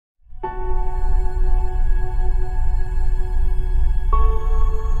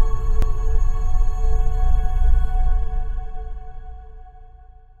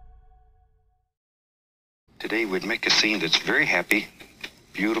today we'd make a scene that's very happy,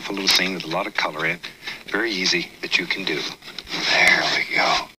 beautiful little scene with a lot of color in it. Very easy that you can do. There we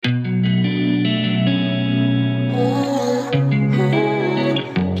go.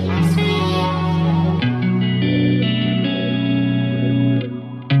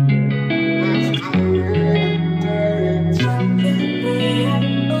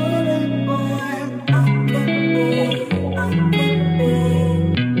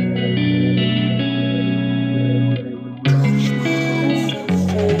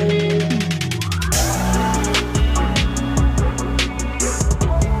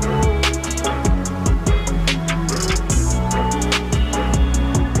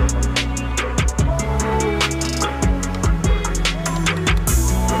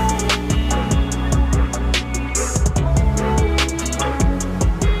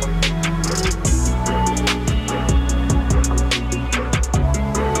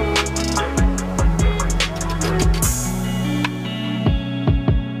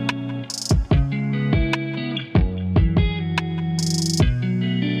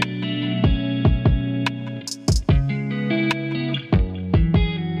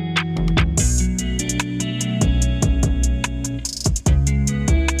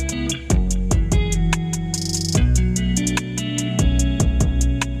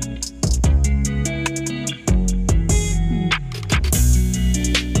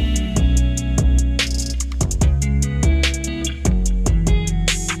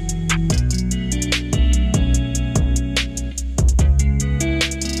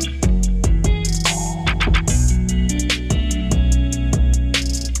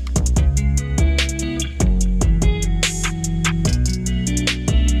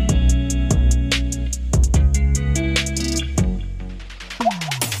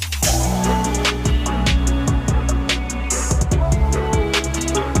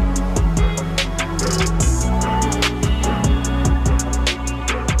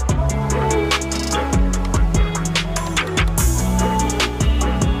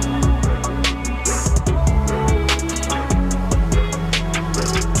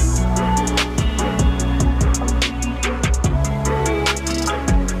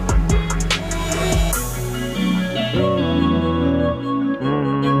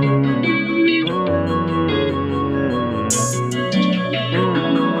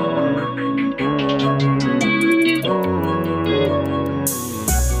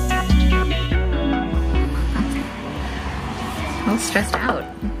 Stressed out.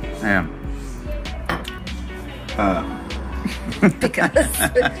 I am. Because?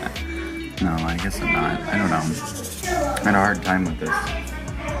 No, I guess I'm not. I don't know. I had a hard time with this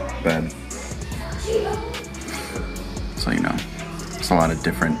bed. So, you know, it's a lot of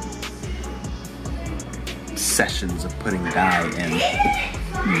different sessions of putting dye in.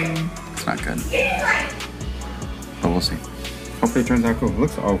 It's not good. But we'll see. Hopefully it turns out cool. It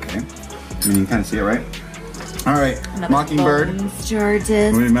looks okay. I mean, you can kind of see it, right? All right, Another Mockingbird. Bones,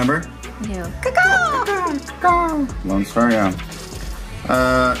 George's. Remember? Ew. Ka-kaw! Ka-kaw. Lone Star, yeah.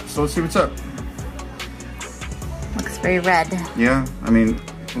 So let's see what's up. Looks very red. Yeah, I mean,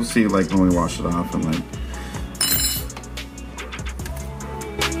 we'll see like when we wash it off and like.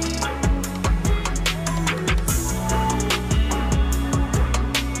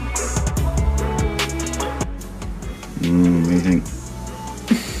 What do you think?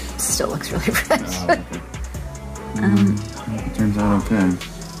 Still looks really red. Oh, okay. It turns out okay.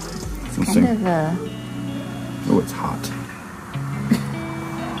 We'll see. Kind of Oh, it's hot.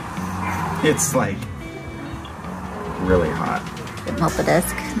 It's like really hot. Could melt the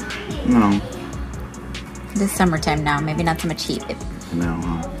disc. No. It is summertime now. Maybe not so much heat. No,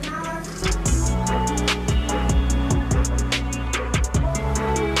 huh?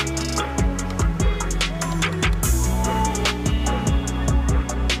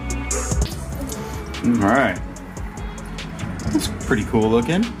 All right. That's pretty cool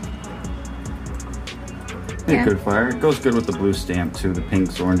looking. Yeah. Good fire. It goes good with the blue stamp too, the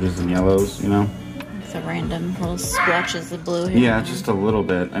pinks, oranges, and yellows, you know? It's a random little splotches of blue here. Yeah, just a little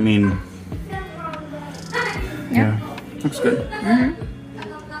bit. I mean, yeah, looks good.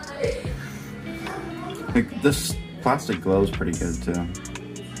 Like this plastic glows pretty good too.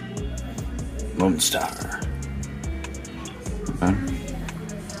 Lone Star. Okay.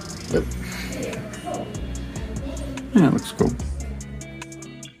 Oop. Yeah, it looks cool.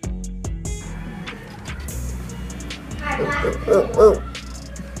 Ooh, ooh, ooh, ooh.